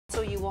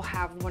So you will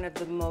have one of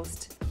the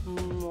most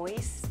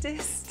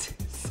moistest.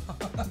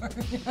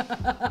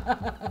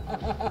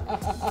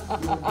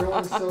 You're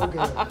doing so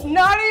good.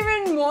 Not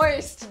even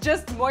moist,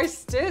 just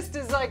moistest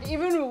is like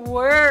even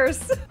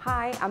worse.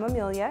 Hi, I'm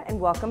Amelia and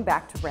welcome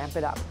back to Ramp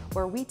It Up,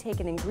 where we take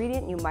an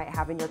ingredient you might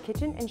have in your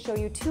kitchen and show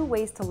you 2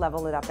 ways to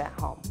level it up at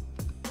home.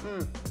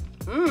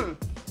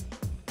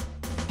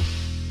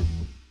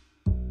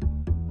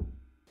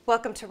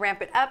 Welcome to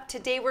Ramp It Up.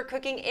 Today we're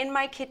cooking in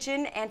my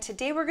kitchen, and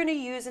today we're going to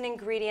use an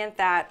ingredient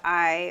that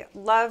I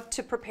love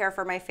to prepare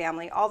for my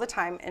family all the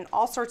time in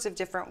all sorts of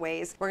different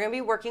ways. We're going to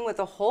be working with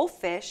a whole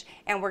fish,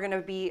 and we're going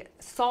to be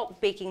salt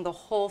baking the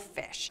whole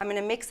fish. I'm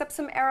going to mix up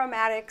some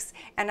aromatics,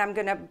 and I'm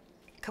going to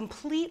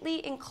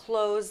completely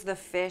enclose the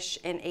fish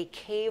in a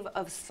cave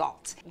of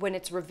salt. When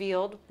it's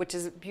revealed, which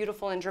is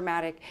beautiful and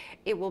dramatic,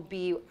 it will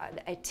be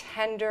a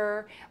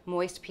tender,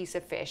 moist piece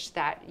of fish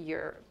that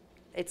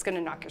it's going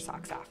to knock your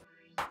socks off.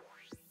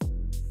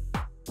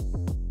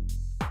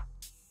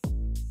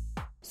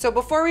 So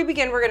before we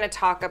begin, we're going to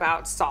talk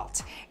about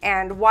salt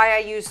and why I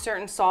use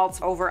certain salts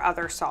over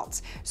other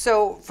salts.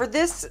 So for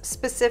this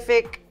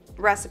specific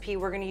recipe,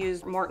 we're going to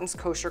use Morton's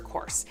Kosher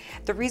Coarse.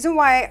 The reason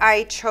why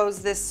I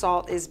chose this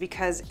salt is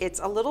because it's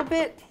a little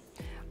bit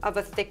of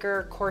a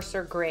thicker,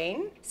 coarser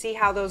grain. See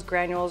how those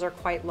granules are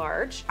quite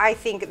large? I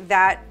think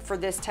that for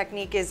this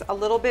technique is a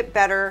little bit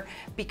better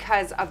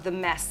because of the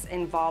mess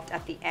involved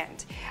at the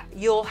end.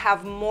 You'll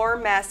have more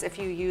mess if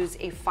you use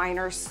a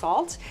finer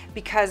salt,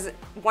 because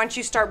once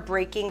you start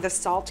breaking the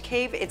salt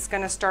cave, it's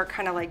gonna start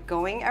kind of like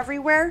going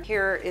everywhere.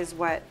 Here is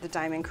what the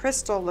diamond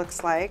crystal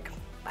looks like.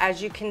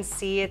 As you can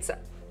see, it's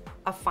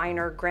a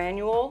finer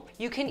granule.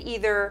 You can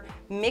either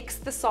mix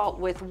the salt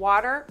with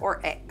water or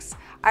eggs.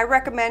 I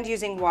recommend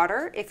using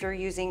water if you're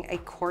using a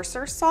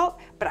coarser salt,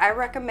 but I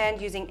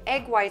recommend using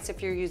egg whites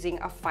if you're using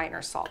a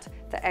finer salt.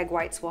 The egg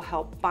whites will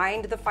help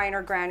bind the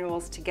finer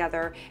granules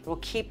together. It will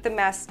keep the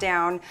mess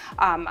down.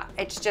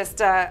 It's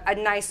just a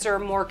nicer,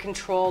 more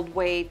controlled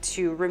way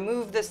to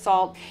remove the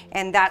salt,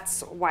 and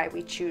that's why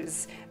we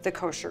choose the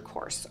Kosher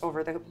Coarse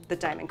over the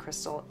diamond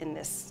crystal in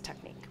this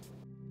technique.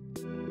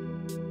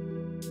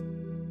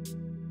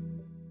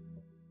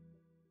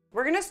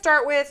 We're gonna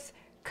start with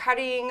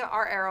cutting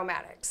our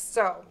aromatics.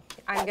 So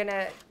I'm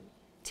gonna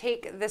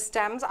take the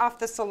stems off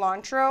the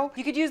cilantro.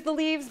 You could use the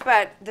leaves,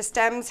 but the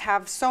stems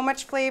have so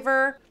much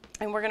flavor.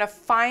 And we're gonna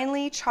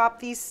finely chop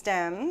these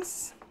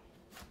stems,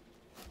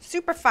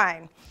 super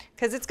fine,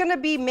 because it's gonna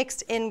be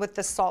mixed in with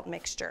the salt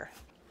mixture.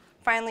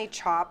 Finely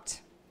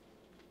chopped.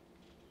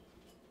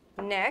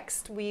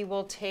 Next, we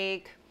will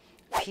take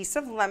a piece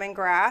of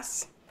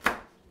lemongrass.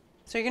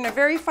 So you're gonna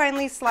very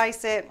finely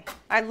slice it.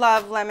 I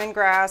love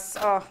lemongrass.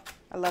 Oh,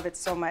 I love it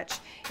so much.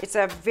 It's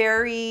a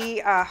very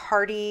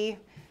hearty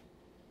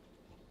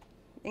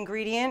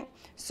ingredient.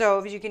 So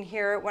if you can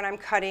hear it when I'm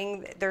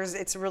cutting,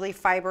 it's really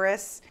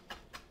fibrous.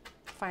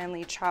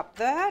 Finely chop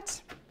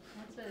that.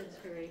 What's the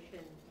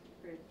inspiration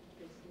for this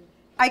dish?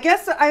 I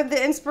guess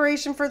the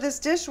inspiration for this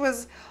dish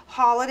was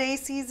holiday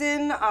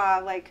season.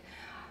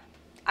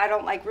 I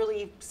don't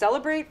really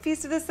celebrate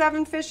Feast of the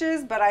Seven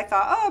Fishes, but I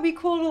thought, oh, it'd be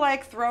cool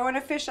to throw in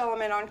a fish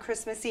element on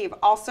Christmas Eve.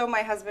 Also,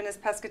 my husband is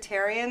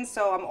pescatarian,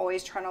 so I'm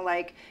always trying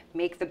to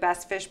make the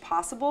best fish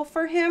possible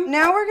for him.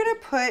 Now we're gonna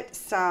put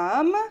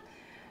some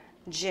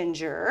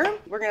ginger.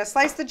 We're gonna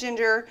slice the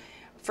ginger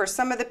for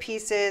some of the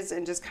pieces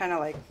and just kind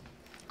of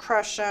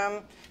crush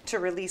them to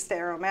release the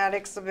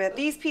aromatics a bit.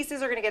 These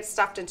pieces are gonna get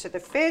stuffed into the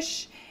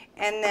fish,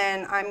 and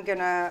then I'm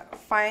gonna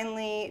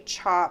finely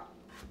chop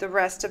the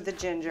rest of the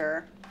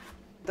ginger.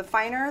 The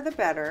finer, the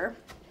better.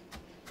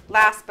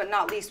 Last but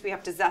not least, we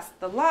have to zest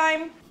the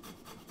lime.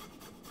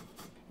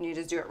 And you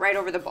just do it right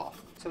over the bowl.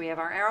 So we have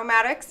our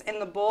aromatics in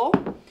the bowl.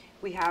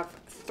 We have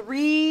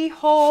 3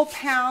 whole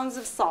pounds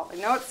of salt. I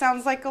know it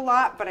sounds like a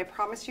lot, but I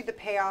promise you the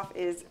payoff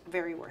is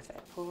very worth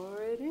it.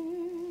 Pour it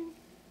in.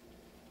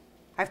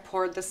 I've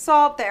poured the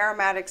salt, the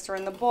aromatics are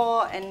in the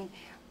bowl, and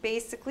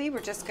basically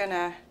we're just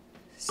gonna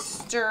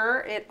stir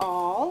it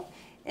all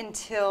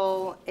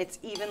until it's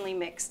evenly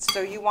mixed.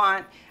 So you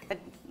want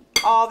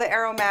all the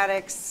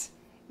aromatics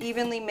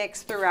evenly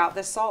mixed throughout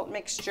the salt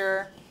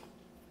mixture.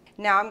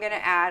 Now I'm gonna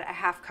add a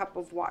 1/2 cup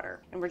of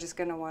water, and we're just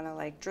gonna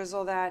wanna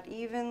drizzle that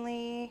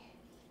evenly,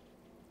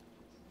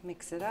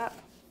 mix it up.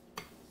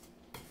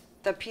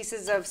 The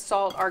pieces of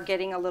salt are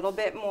getting a little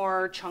bit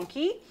more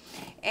chunky,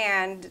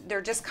 and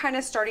they're just kind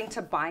of starting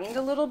to bind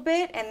a little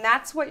bit, and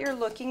that's what you're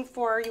looking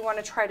for. You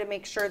wanna try to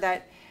make sure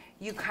that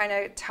you kind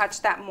of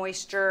touch that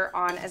moisture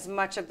on as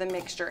much of the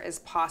mixture as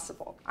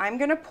possible. I'm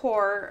gonna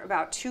pour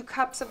about 2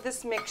 cups of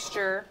this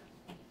mixture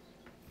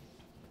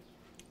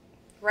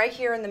right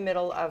here in the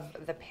middle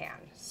of the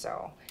pan.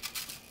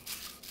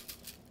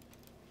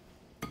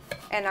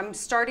 And I'm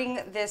starting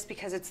this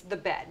because it's the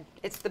bed.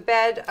 It's the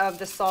bed of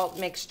the salt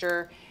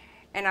mixture.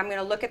 And I'm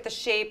gonna look at the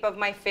shape of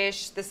my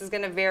fish. This is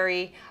gonna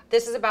vary.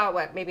 This is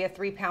about maybe a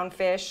 3-pound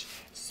fish.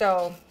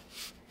 So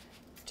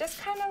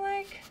just kind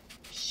of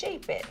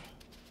shape it.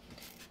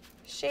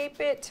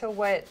 Shape it to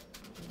what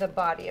the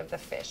body of the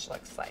fish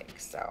looks like.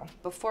 So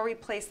before we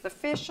place the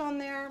fish on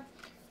there,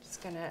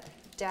 Just gonna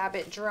dab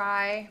it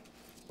dry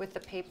with the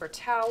paper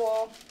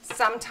towel.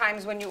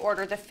 Sometimes when you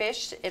order the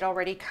fish, it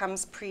already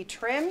comes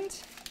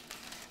pre-trimmed.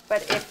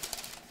 But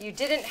if you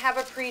didn't have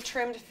a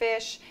pre-trimmed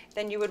fish,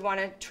 then you would want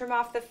to trim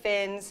off the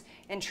fins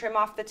and trim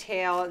off the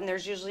tail. And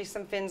there's usually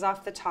some fins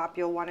off the top.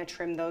 You'll want to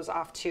trim those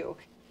off too.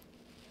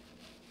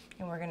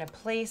 And we're gonna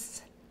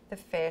place the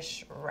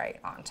fish right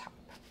on top.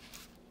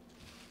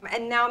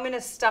 And now I'm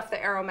gonna stuff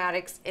the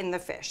aromatics in the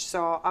fish.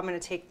 So I'm gonna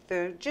take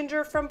the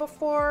ginger from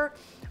before,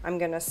 I'm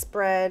gonna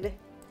spread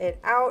it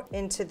out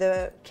into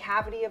the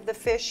cavity of the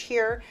fish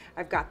here.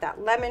 I've got that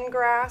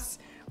lemongrass.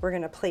 We're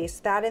gonna place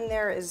that in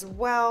there as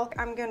well.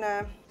 I'm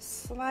gonna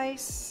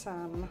slice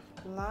some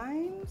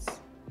limes,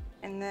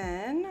 and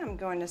then I'm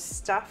going to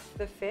stuff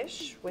the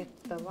fish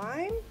with the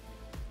lime.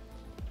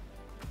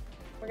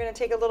 We're gonna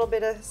take a little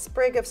bit of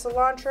sprig of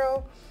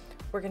cilantro.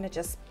 We're gonna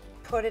just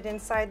put it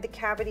inside the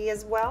cavity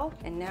as well.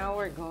 And now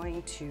we're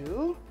going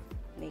to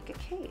make a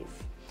cave.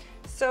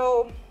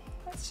 So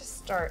let's just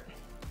start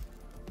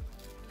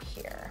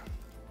here.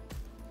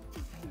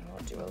 And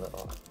we'll do a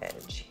little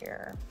edge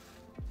here.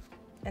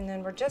 And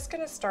then we're just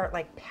gonna start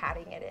like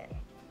patting it in.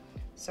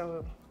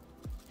 So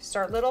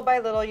start little by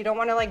little. You don't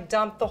wanna like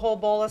dump the whole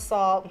bowl of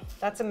salt.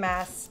 That's a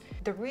mess.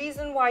 The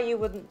reason why you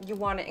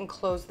want to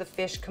enclose the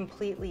fish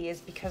completely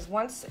is because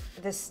once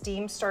the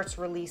steam starts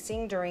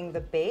releasing during the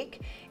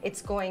bake,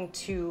 it's going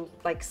to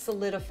like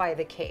solidify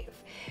the cave.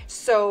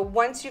 So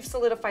once you've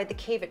solidified the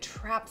cave, it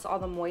traps all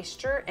the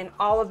moisture, and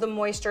all of the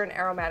moisture and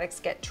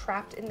aromatics get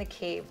trapped in the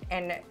cave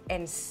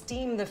and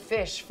steam the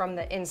fish from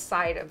the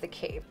inside of the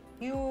cave.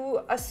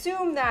 You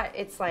assume that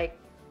it's like,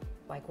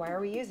 why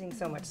are we using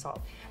so much salt?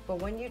 But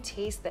when you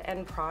taste the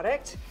end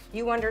product,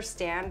 you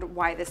understand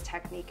why this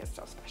technique is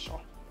so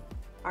special.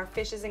 Our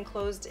fish is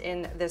enclosed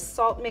in this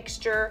salt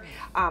mixture.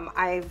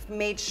 I've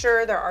made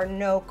sure there are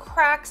no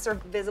cracks or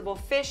visible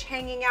fish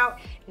hanging out.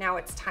 Now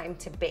it's time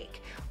to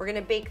bake. We're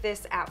gonna bake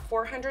this at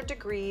 400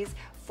 degrees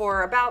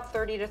for about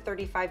 30 to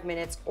 35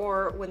 minutes,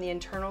 or when the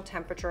internal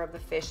temperature of the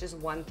fish is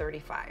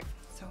 135.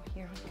 So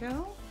here we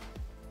go.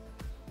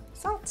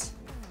 Salt.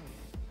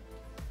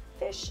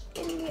 Fish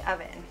in the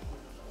oven.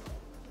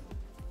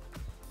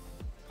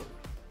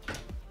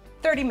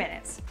 30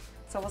 minutes.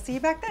 So we'll see you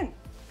back then.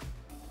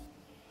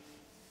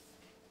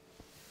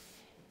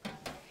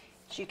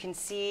 As you can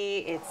see,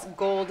 it's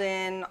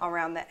golden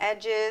around the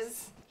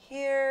edges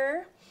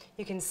here.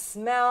 You can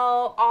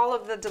smell all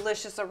of the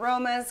delicious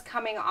aromas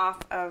coming off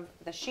of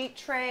the sheet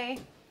tray.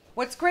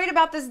 What's great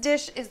about this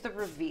dish is the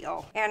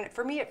reveal. And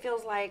for me, it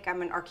feels like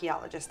I'm an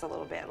archaeologist a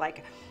little bit.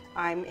 Like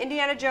I'm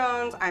Indiana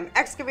Jones, I'm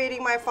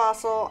excavating my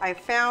fossil, I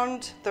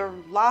found the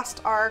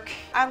lost ark.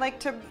 I like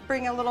to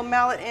bring a little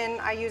mallet in.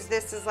 I use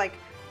this as like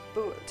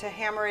to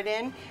hammer it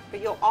in,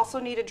 but you'll also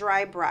need a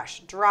dry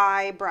brush,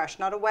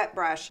 not a wet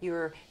brush.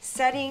 You're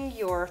setting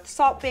your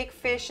salt baked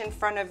fish in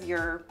front of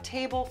your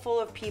table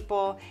full of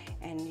people,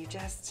 and you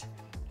just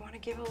want to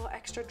give a little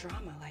extra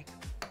drama, like,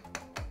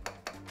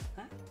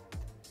 huh?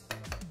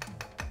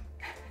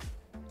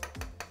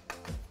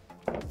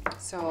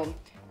 So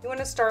you want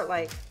to start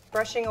like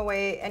brushing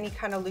away any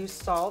kind of loose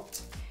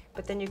salt,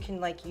 but then you can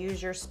like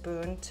use your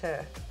spoon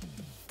to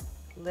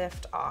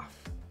lift off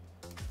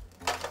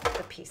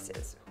the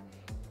pieces.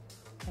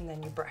 And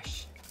then you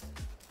brush.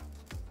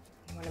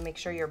 You want to make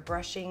sure you're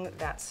brushing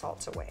that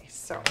salt away.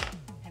 So,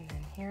 and then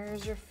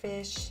here's your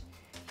fish.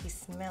 He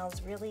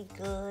smells really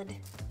good.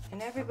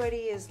 And everybody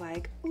is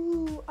like,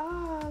 ooh,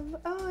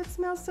 oh, it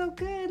smells so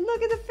good.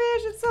 Look at the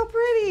fish, it's so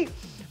pretty.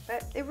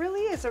 But it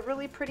really is a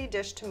really pretty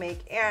dish to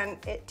make, and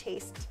it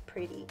tastes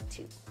pretty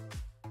too.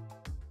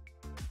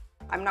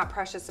 I'm not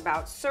precious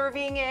about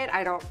serving it.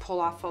 I don't pull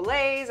off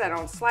fillets, I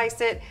don't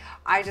slice it.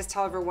 I just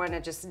tell everyone to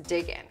just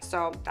dig in.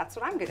 So that's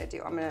what I'm gonna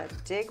do. I'm gonna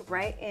dig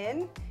right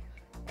in,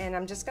 and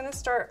I'm just gonna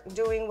start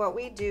doing what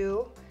we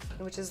do,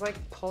 which is like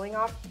pulling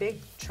off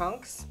big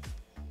chunks.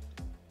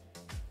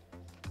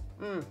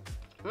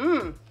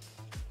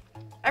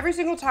 Every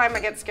single time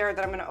I get scared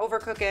that I'm gonna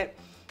overcook it,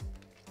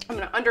 I'm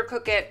gonna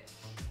undercook it,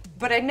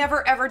 but I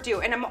never ever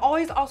do. And I'm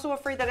always also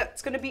afraid that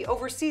it's gonna be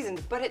over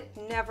seasoned, but it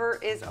never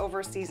is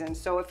over seasoned.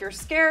 So if you're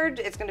scared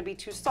it's gonna be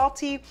too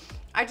salty,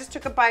 I just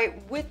took a bite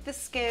with the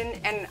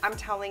skin, and I'm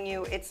telling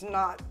you, it's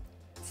not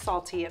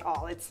salty at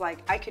all. It's like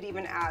I could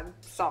even add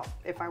salt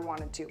if I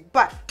wanted to,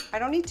 but I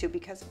don't need to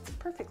because it's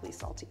perfectly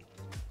salty.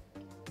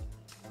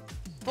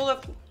 Full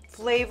of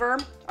flavor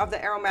of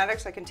the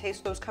aromatics, I can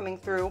taste those coming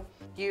through.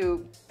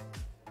 You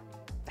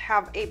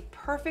have a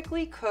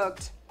perfectly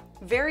cooked,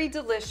 very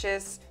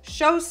delicious,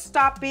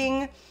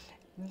 show-stopping,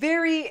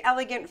 very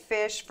elegant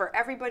fish for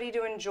everybody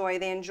to enjoy.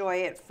 They enjoy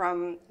it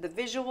from the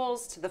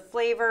visuals to the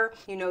flavor.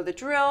 You know the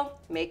drill.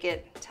 Make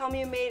it, tell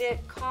me you made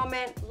it,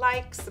 comment,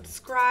 like,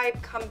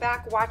 subscribe, come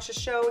back, watch the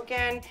show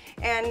again,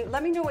 and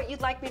let me know what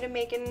you'd like me to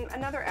make in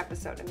another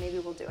episode, and maybe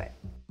we'll do it.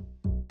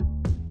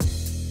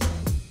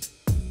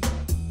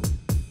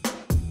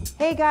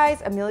 Hey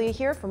guys, Amelia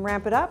here from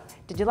Rampe It Up.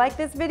 Did you like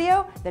this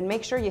video? Then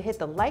make sure you hit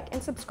the like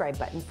and subscribe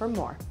button for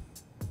more.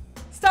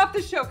 Stop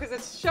the show because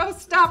it's show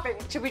stopping.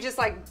 Should we just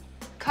like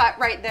cut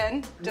right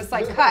then, just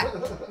like cut.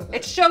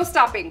 It's show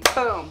stopping,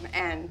 boom,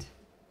 and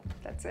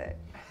that's it.